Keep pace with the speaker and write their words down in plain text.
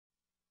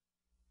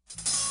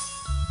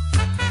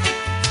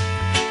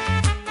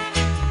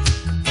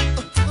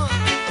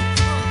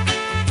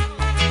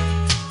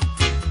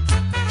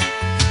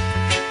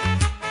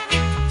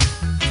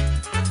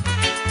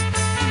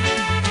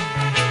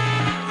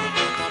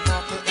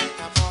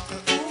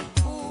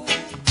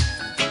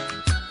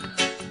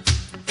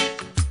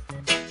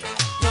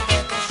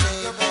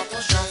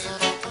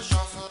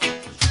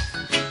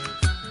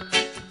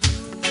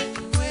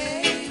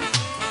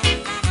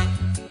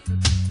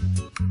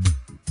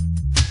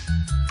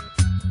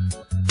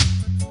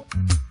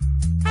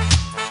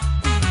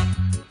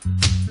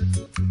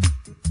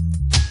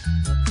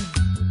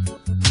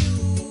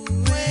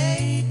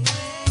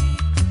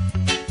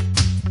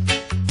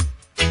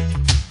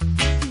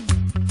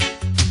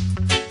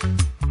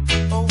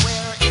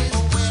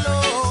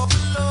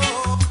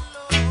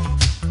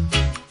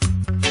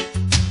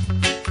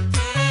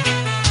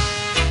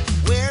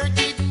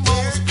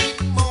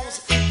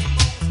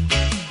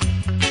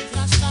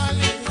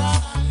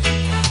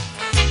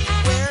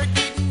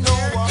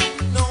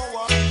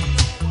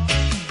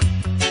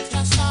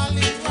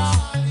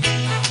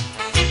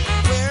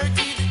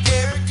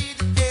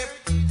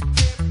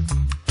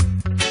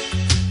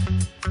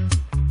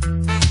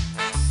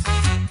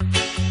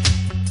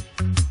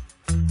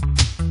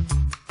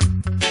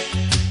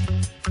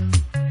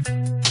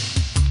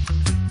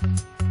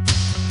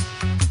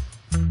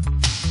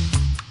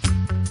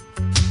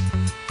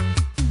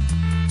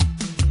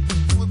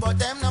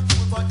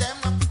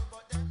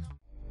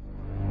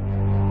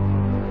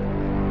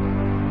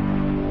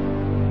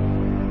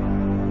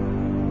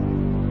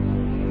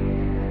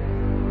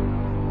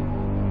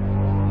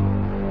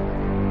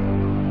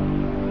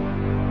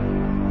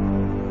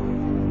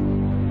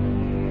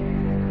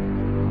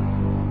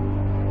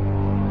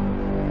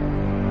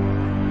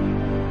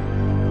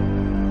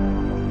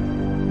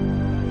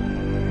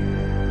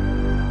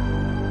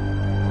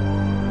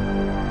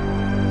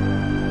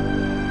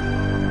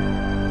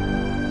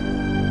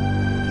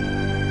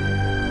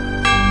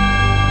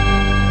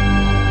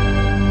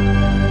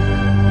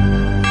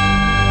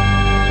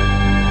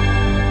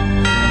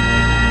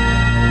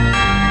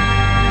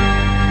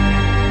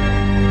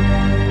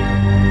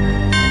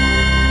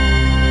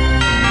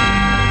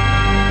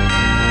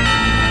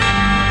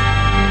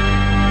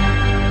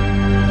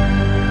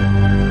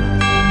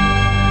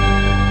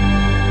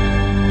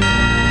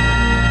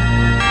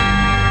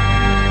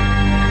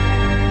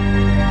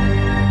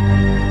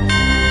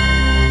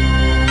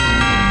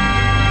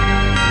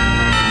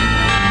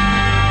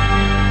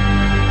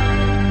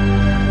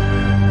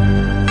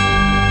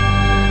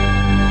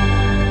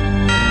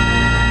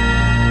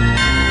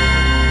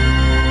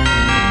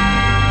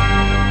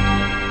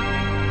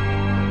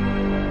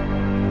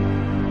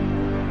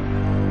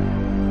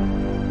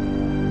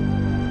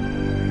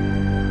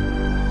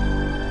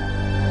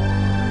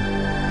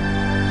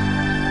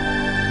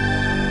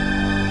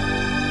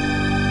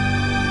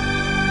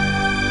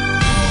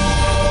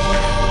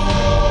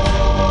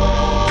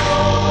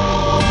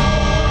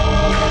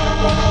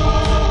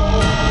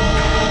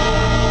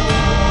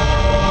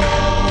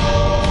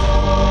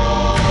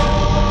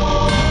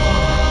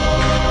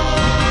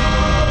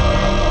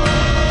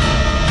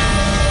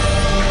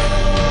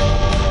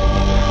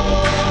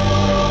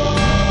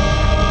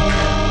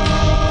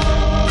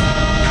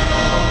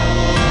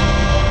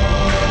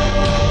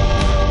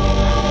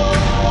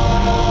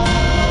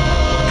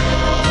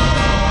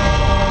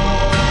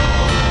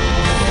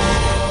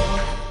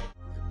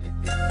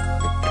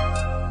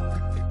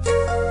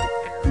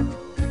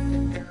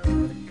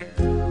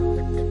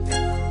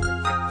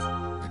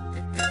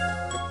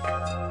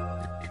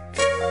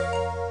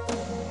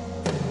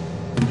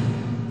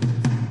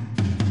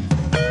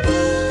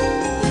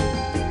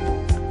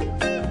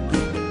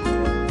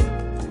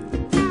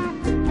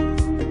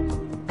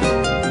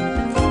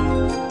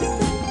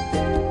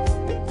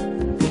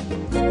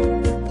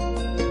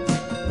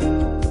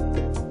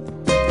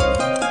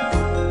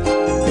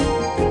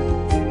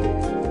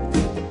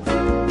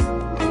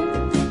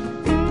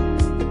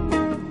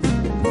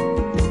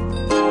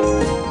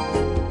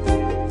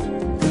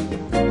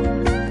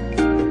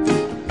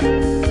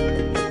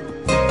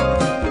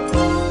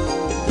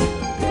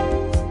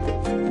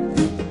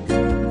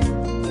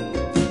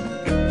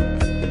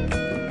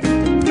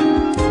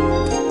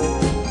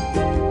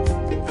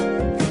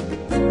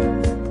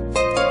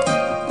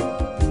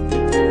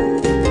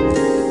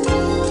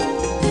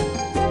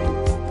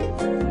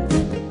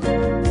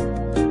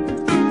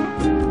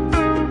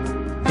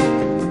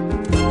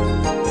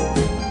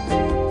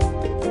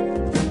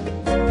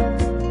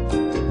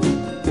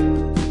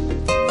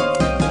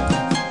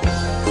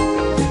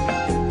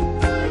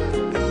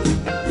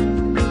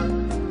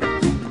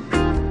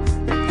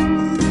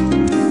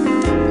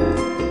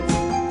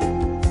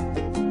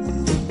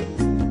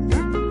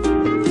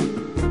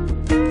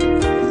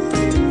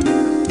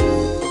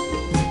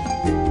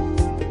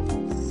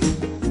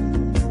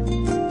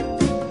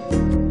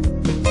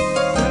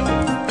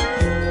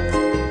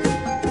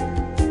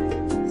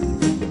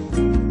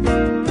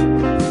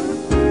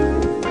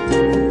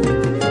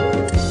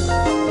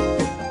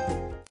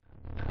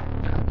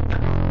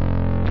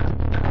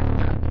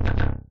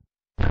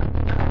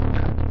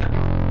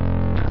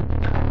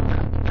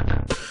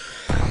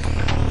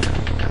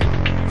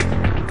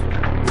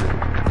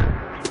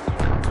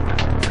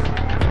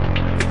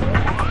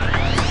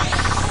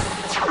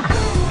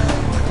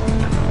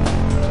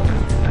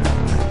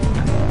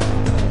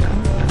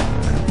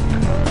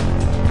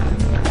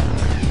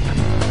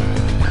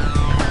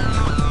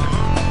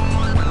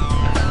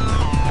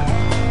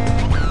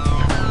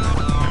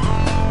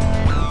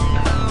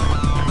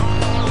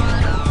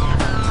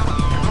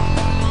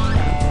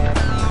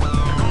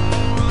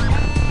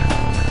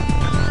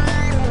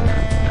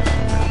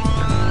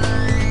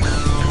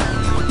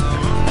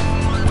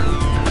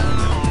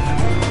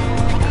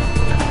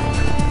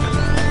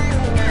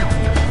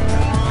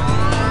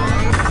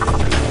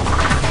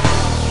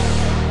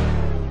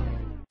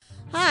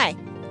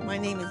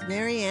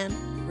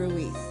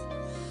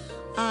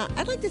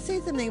I'd like to say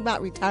something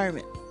about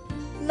retirement.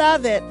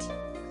 Love it.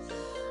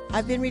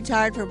 I've been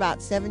retired for about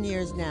 7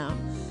 years now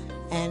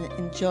and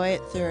enjoy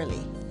it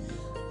thoroughly.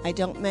 I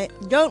don't miss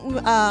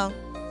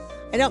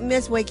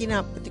waking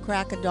up at the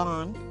crack of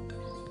dawn.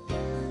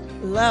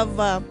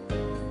 Love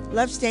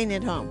staying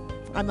at home.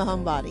 I'm a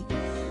homebody.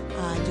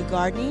 I do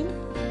gardening.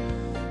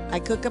 I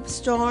cook up a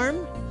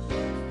storm,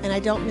 and I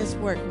don't miss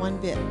work one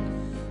bit.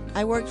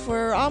 I worked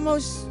for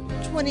almost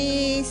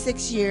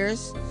 26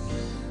 years,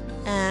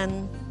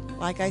 and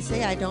like I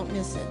say, I don't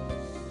miss it.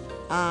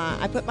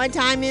 I put my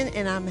time in,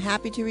 and I'm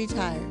happy to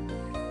retire.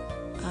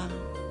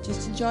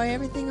 Just enjoy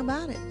everything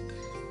about it.